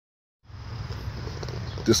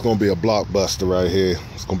This is gonna be a blockbuster right here.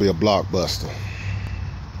 It's gonna be a blockbuster.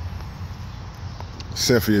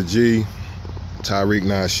 Cynthia G, Tariq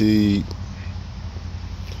Nasheed,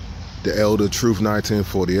 The Elder Truth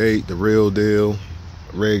 1948, The Real Deal,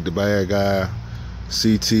 Reg the Bad Guy,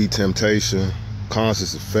 CT Temptation,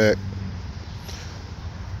 Conscious Effect,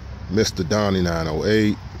 Mr. Donnie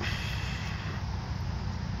 908,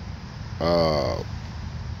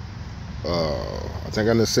 I think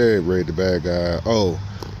I just said Reg the Bad Guy. Oh,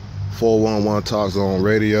 411 Talk Zone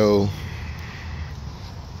Radio,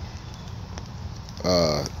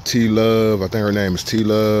 T Love, I think her name is T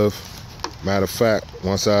Love. Matter of fact,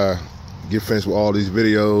 once I get finished with all these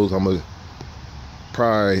videos, I'm gonna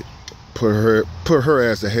probably put her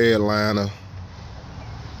as the headliner.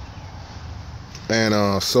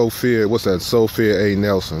 And Sophia, what's that? Sophia A.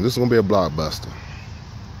 Nelson. This is gonna be a blockbuster.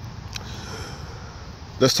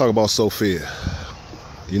 Let's talk about Sophia.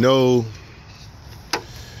 You know,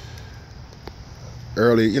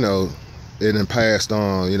 early, you know, it done passed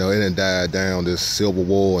on, you know, it done died down, this Civil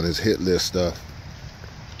War and this hit list stuff.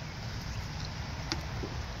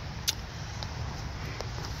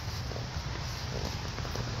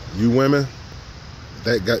 You women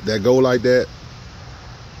that go like that,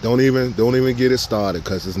 don't even get it started,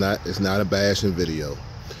 because it's not a bashing video.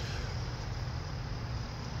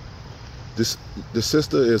 This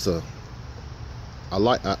sister is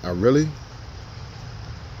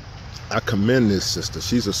I commend this sister.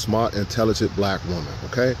 She's a smart, intelligent black woman,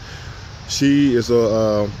 okay? She is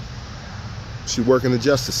she work in the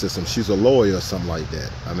justice system. She's a lawyer or something like that.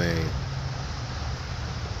 I mean,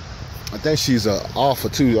 I think she's an author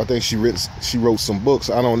too. I think she wrote some books.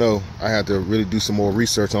 I don't know. I had to really do some more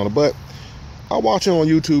research on her, but I watch her on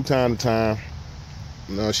YouTube time to time.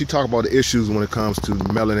 She talk about the issues when it comes to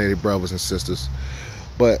melanated brothers and sisters,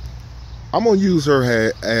 but I'm gonna use her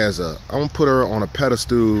I'm gonna put her on a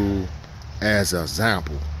pedestal as an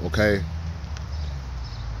example, okay?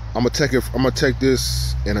 I'm gonna take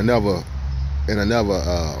this in another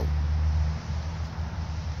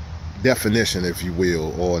definition, if you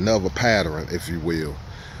will, or another pattern, if you will.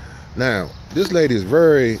 Now, this lady is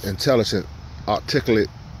very intelligent, articulate,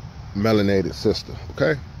 melanated sister,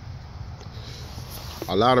 okay?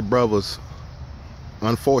 A lot of brothers,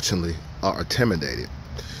 unfortunately, are intimidated.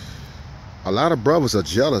 A lot of brothers are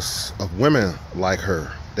jealous of women like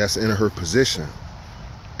her, that's in her position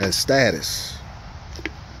and status.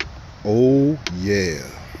 Oh yeah.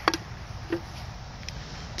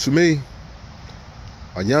 To me,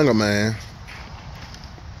 a younger man,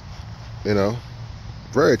 you know,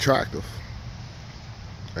 very attractive.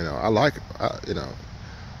 You know, I like it. You know,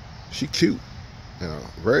 she cute. You know,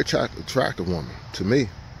 very attractive woman to me.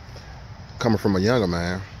 Coming from a younger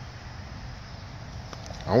man,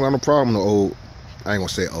 I don't got no problem with old. I ain't gonna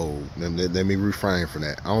say old. Let me refrain from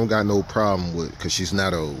that. I don't got no problem with, because she's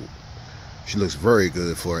not old. She looks very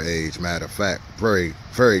good for her age. Matter of fact, very,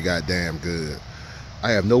 very goddamn good.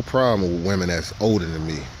 I have no problem with women that's older than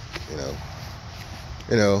me.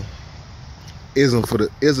 You know, isn't for the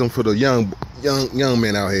young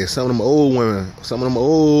men out here. Some of them old women, some of them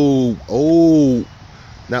old,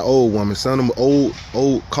 not old women. Some of them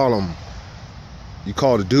old. Call them. You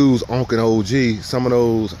call the dudes Unc and OG. Some of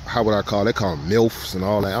those, how would I call it? They call them MILFs and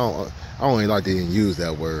all that. I don't even like to even use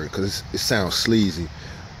that word, because it sounds sleazy.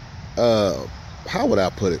 How would I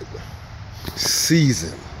put it?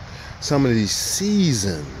 Seasoned. Some of these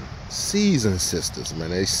seasoned sisters,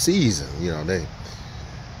 man. They seasoned. You know,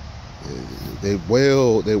 they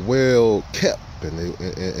well kept, and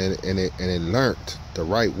they learned the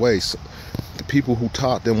right way. So the people who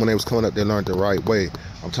taught them when they was coming up, they learned the right way.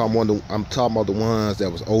 I'm talking about the ones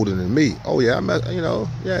that was older than me. Oh yeah, I met, you know,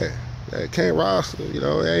 yeah, Ken Ross, you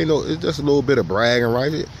know, it's just a little bit of bragging,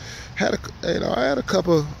 right? I had a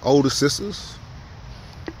couple older sisters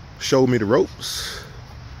showed me the ropes.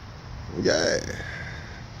 Yeah,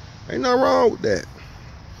 ain't nothing wrong with that.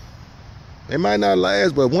 They might not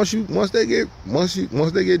last, but once they get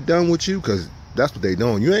done with you, because that's what they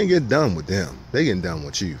doing. You ain't getting done with them. They getting done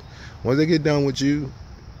with you. Once they get done with you,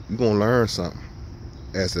 you gonna learn something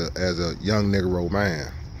as a young Negro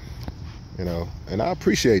man. You know, and I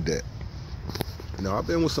appreciate that. You know, I've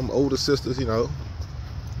been with some older sisters. You know,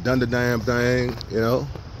 done the damn thing. You know,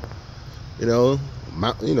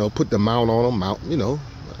 put the mount on them. You know,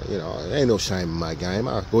 ain't no shame in my game.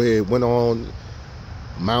 I go ahead, went on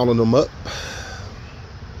mounting them up.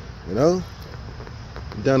 You know,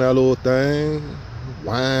 done that little thing,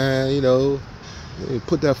 wine. You know,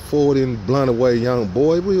 put that 40 and blunt away, young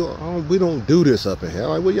boy. We don't do this up in here.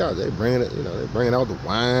 Like, well, y'all, they bringing it. You know, they bringing out the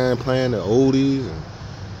wine, playing the oldies, and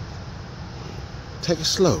take it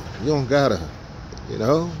slow. You don't gotta You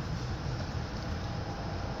know,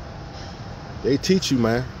 they teach you,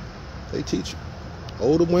 man. They teach you.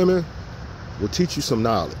 Older women will teach you some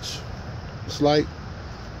knowledge. It's like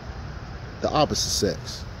the opposite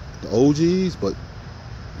sex, the OGs. But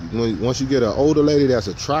once you get an older lady that's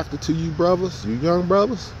attracted to you brothers, you young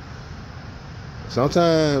brothers,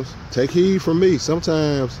 sometimes, take heed from me,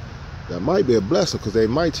 sometimes that might be a blessing, because they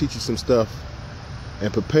might teach you some stuff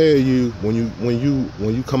and prepare you when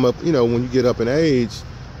you come up, you know, when you get up in age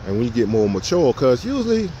and when you get more mature. Because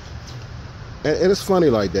usually, and it's funny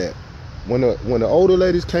like that, when the older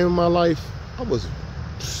ladies came in my life, I was,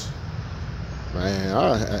 man,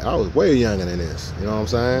 I was way younger than this. You know what I'm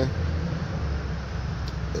saying?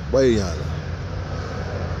 Way younger,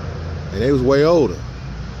 and they was way older.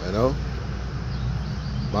 You know,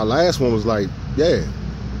 my last one was like, yeah,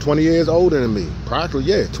 20 years older than me, practically.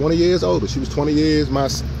 Yeah, 20 years older. She was 20 years my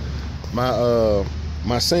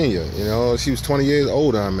senior. You know, she was 20 years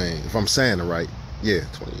older. I mean, if I'm saying it right, yeah,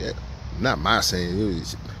 20 years. Not my senior.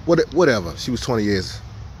 Whatever. She was 20 years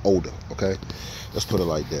older. Okay, let's put it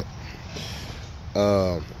like that.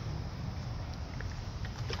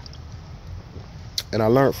 And I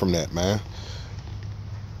learned from that, man.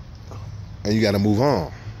 And you got to move on.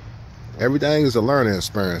 Everything is a learning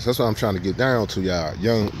experience. That's what I'm trying to get down to, y'all.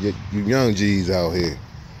 You young G's out here.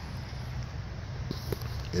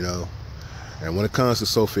 You know. And when it comes to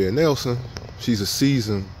Sophia Nelson, she's a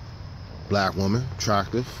seasoned black woman,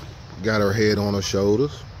 attractive, got her head on her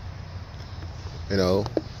shoulders. You know,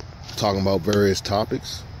 talking about various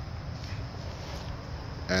topics.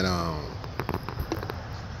 And I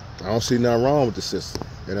don't see nothing wrong with the sister,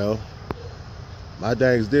 you know. My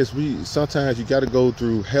thing is this: sometimes you got to go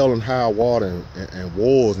through hell and high water and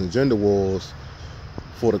wars and gender wars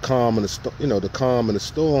for the calm and the calm and the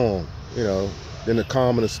storm, you know. Then the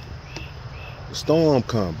calm and the storm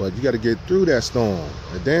come, but you got to get through that storm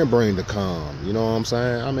and then bring the calm. You know what I'm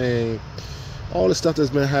saying? I mean, all the stuff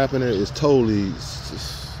that's been happening is totally,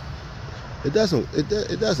 it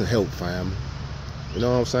doesn't help family. You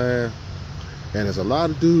know what I'm saying? And there's a lot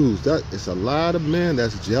of dudes, it's a lot of men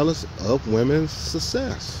that's jealous of women's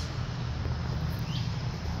success.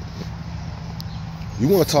 You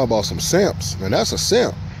want to talk about some simps, man, that's a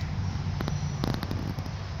simp.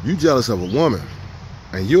 You jealous of a woman,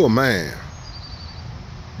 and you're a man.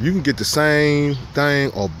 You can get the same thing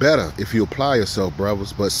or better if you apply yourself,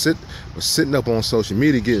 brothers. But sitting up on social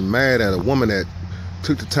media getting mad at a woman that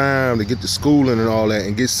took the time to get the schooling and all that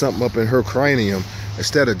and get something up in her cranium,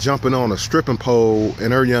 instead of jumping on a stripping pole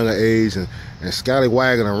in her younger age and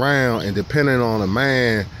scallywagging around and depending on a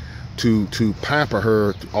man to pamper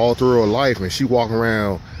her all through her life, and she walking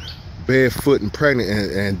around barefoot and pregnant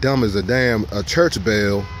and dumb as a church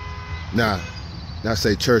bell. Nah, not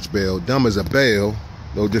say church bell, dumb as a bell.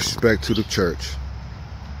 No disrespect to the church.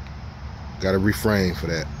 Gotta refrain for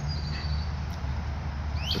that.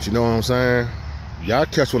 But you know what I'm saying? Y'all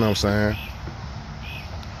catch what I'm saying?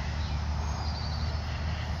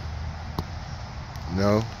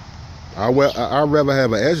 No, I'd rather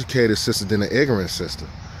have an educated sister than an ignorant sister.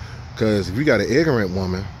 Because if you got an ignorant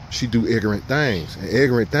woman, she do ignorant things, and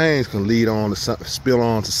ignorant things can lead on to spill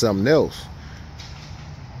on to something else.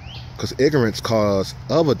 Because ignorance cause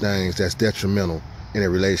other things that's detrimental in a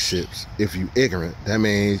relationships. If you ignorant, that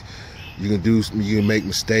means you can make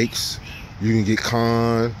mistakes, you can get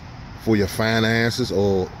conned for your finances,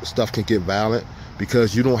 or stuff can get violent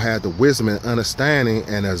because you don't have the wisdom and understanding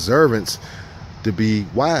and observance to be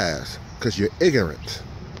wise, because you're ignorant.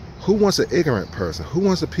 Who wants an ignorant person? Who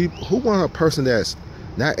wants a person that's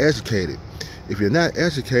not educated? If you're not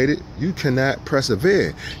educated, you cannot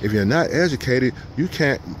persevere. If you're not educated, you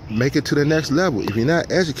can't make it to the next level. If you're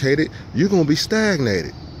not educated, you're gonna be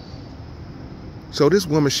stagnated. So this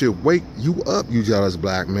woman should wake you up, you jealous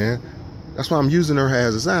black man. That's why I'm using her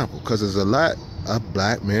as an example, because there's a lot of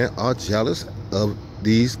black men are jealous of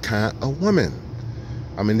these kind of women.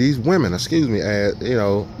 I mean, these women, excuse me, you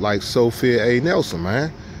know, like Sophia A. Nelson,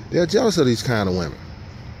 man. They're jealous of these kind of women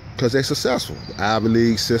because they're successful. The Ivy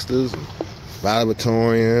League sisters, and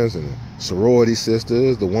valedictorians, and sorority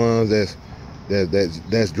sisters, the ones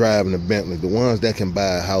that's driving the Bentley, the ones that can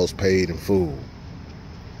buy a house paid in full.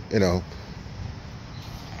 You know.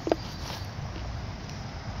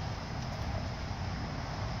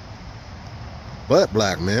 But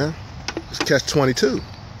black men, it's catch-22.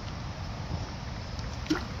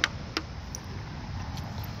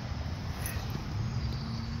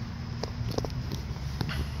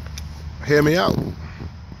 Hear me out.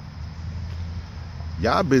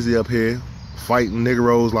 Y'all busy up here fighting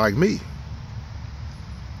niggeros like me.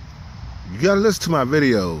 You gotta listen to my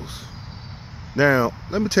videos. Now,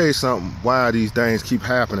 let me tell you something, why these things keep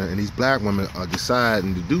happening and these black women are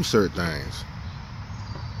deciding to do certain things.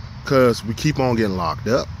 Because we keep on getting locked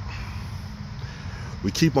up.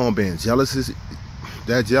 We keep on being jealous.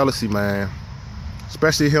 That jealousy, man,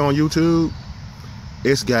 especially here on YouTube,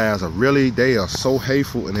 it's guys are really, they are so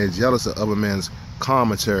hateful and they're jealous of other men's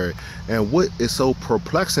commentary. And what is so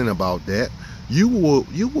perplexing about that, you'll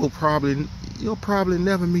probably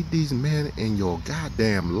never meet these men in your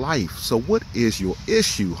goddamn life. So what is your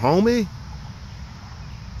issue, homie?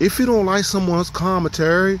 If you don't like someone's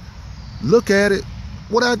commentary, look at it.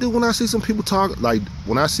 What I do when I see some people talk, like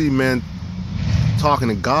when I see men talking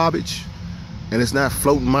in garbage and it's not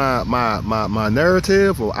floating my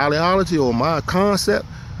narrative or ideology or my concept,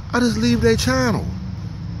 I just leave their channel.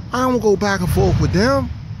 I don't go back and forth with them.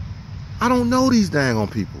 I don't know these dang on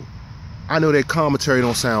people. I know their commentary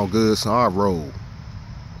don't sound good, so I roll.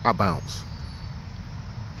 I bounce.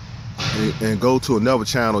 And go to another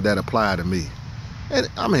channel that apply to me. And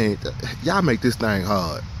I mean, y'all make this thing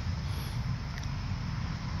hard.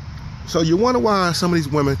 So you wonder why some of these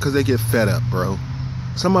women, because they get fed up, bro.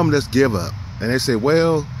 Some of them just give up. And they say,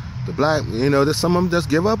 well, the black, some of them just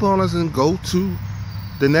give up on us and go to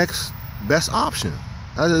the next best option.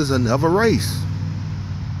 That is another race.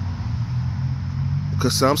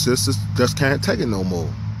 Because some sisters just can't take it no more.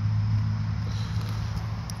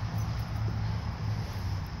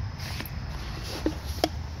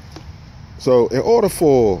 So in order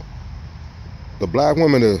for the black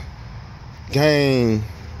women to gain,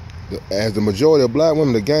 as the majority of black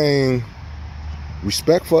women to gain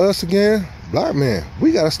respect for us again, black men,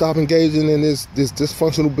 we gotta stop engaging in this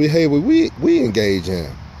dysfunctional behavior we engage in.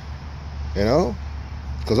 You know?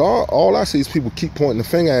 Because all I see is people keep pointing the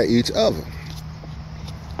finger at each other.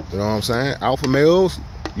 You know what I'm saying? Alpha males,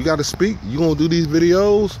 you gotta speak. You gonna do these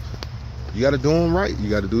videos, you gotta do them right. You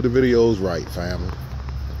gotta do the videos right, family.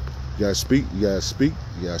 You gotta speak, you gotta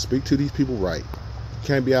speak to these people right. You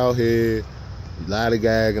can't be out here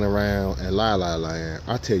gagging around and lying.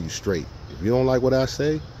 I tell you straight, if you don't like what I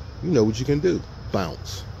say, you know what you can do.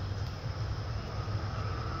 Bounce.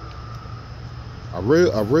 A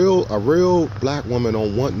real black woman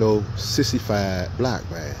don't want no sissified black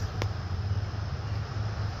man.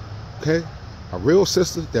 Okay? A real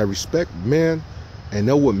sister that respect men and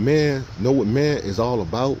know what man is all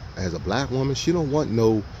about as a black woman. She don't want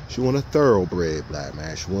she want a thoroughbred black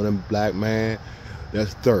man. She want a black man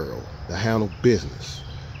that's thorough, that handle business,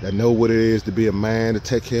 that know what it is to be a man, to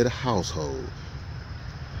take care of the household.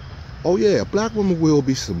 Oh yeah, a black woman will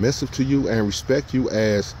be submissive to you and respect you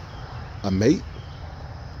as a mate.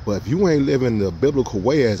 But if you ain't living the biblical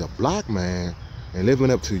way as a black man and living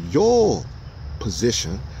up to your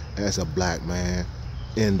position as a black man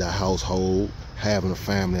in the household, having a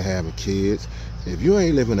family, having kids, if you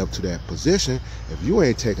ain't living up to that position, if you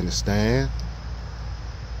ain't taking a stand,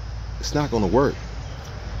 it's not gonna work.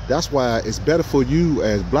 That's why it's better for you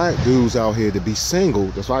as black dudes out here to be single.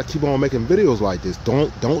 That's why I keep on making videos like this.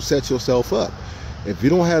 Don't set yourself up. If you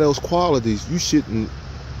don't have those qualities, you shouldn't.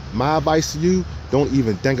 My advice to you, don't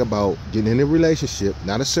even think about getting in a relationship,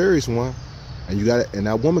 not a serious one. And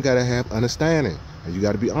that woman gotta have understanding. And you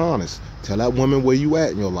gotta be honest. Tell that woman where you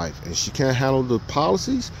at in your life. And she can't handle the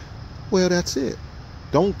policies, well, that's it.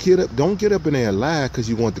 Don't get up in there and lie because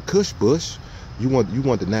you want the cush bush. You want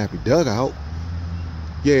the nappy dugout.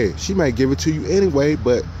 Yeah, she might give it to you anyway,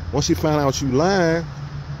 but once she find out you lying,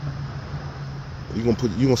 you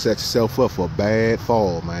gonna set yourself up for a bad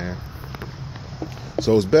fall, man.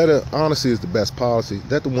 So it's better, honesty is the best policy.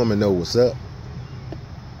 Let the woman know what's up.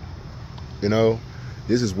 You know,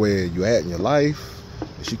 this is where you at in your life.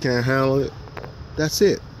 If she can't handle it, that's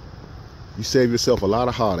it. You save yourself a lot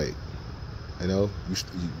of heartache. You know,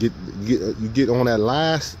 you get on that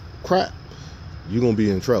last crap, you're gonna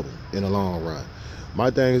be in trouble in the long run. My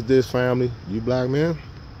thing is this, family, you black men,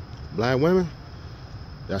 black women,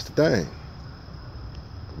 that's the thing.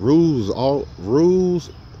 Rules,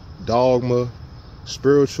 dogma,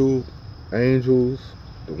 spiritual angels,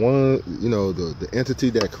 the one, the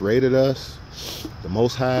entity that created us, the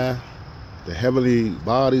Most High, the heavenly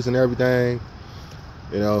bodies and everything.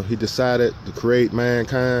 He decided to create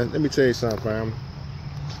mankind. Let me tell you something, family.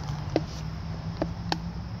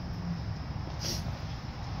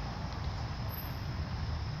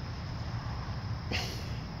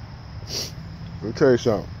 Let me tell you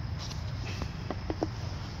something.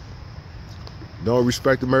 Don't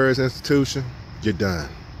respect the marriage institution, you're done.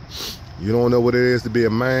 You don't know what it is to be a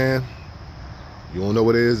man. You don't know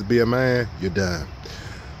what it is to be a man, you're done.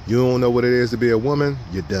 You don't know what it is to be a woman,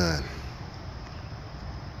 you're done.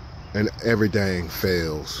 And everything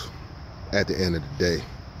fails at the end of the day.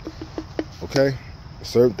 Okay? Okay?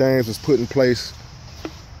 Certain things was put in place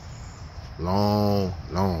long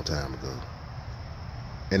time ago.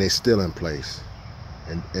 And it's still in place.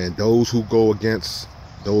 And those who go against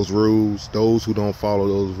those rules, those who don't follow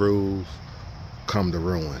those rules, come to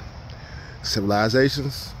ruin.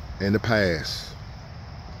 Civilizations in the past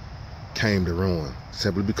came to ruin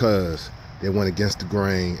simply because they went against the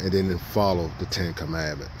grain and didn't follow the 10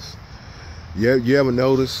 Commandments. You ever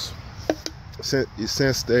notice,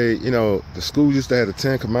 since they, the schools used to have the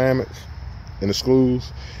 10 Commandments in the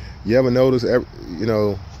schools, you ever notice,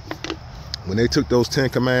 when they took those 10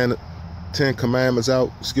 Commandments out,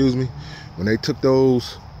 when they took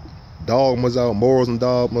those dogmas out, morals and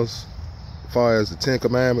dogmas, as far as the 10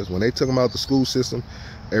 Commandments, when they took them out the school system,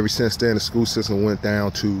 ever since then the school system went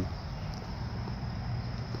down to,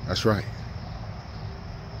 that's right,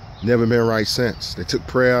 never been right since. They took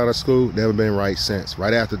prayer out of school, never been right since.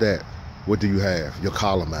 Right after that, what do you have? Your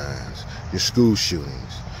Columbines, your school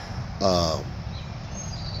shootings,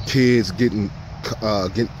 kids getting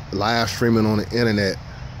live streaming on the internet,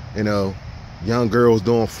 young girls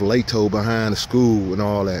doing filetto behind the school and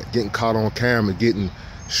all that, getting caught on camera, getting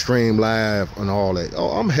streamed live and all that. Oh,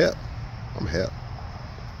 I'm hip.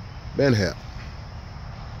 Been hip.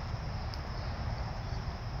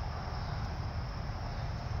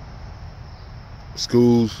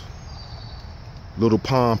 Schools, little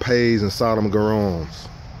Pompeiis and Sodom and Gomorrahs.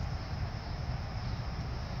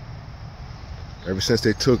 Ever since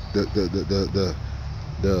they took the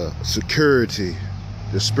security,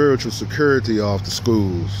 the spiritual security off the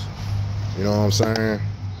schools, you know what I'm saying?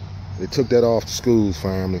 They took that off the schools,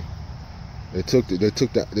 family. They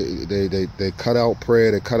cut out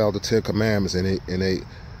prayer, they cut out the 10 Commandments, and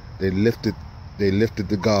they lifted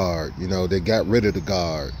the guard. They got rid of the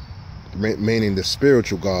guard, meaning the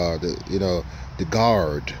spiritual guard, the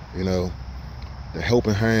guard, the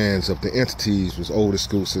helping hands of the entities was over the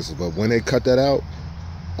school system. But when they cut that out,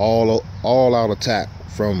 all out attack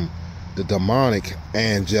from the demonic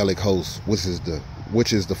angelic host, which is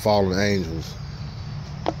the fallen angels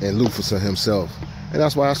and Lucifer himself. And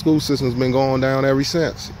that's why our school system's been going down ever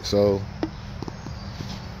since. So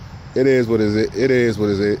it is what it is. It is what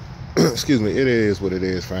it is. Excuse me. It is what it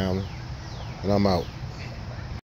is, family. And I'm out.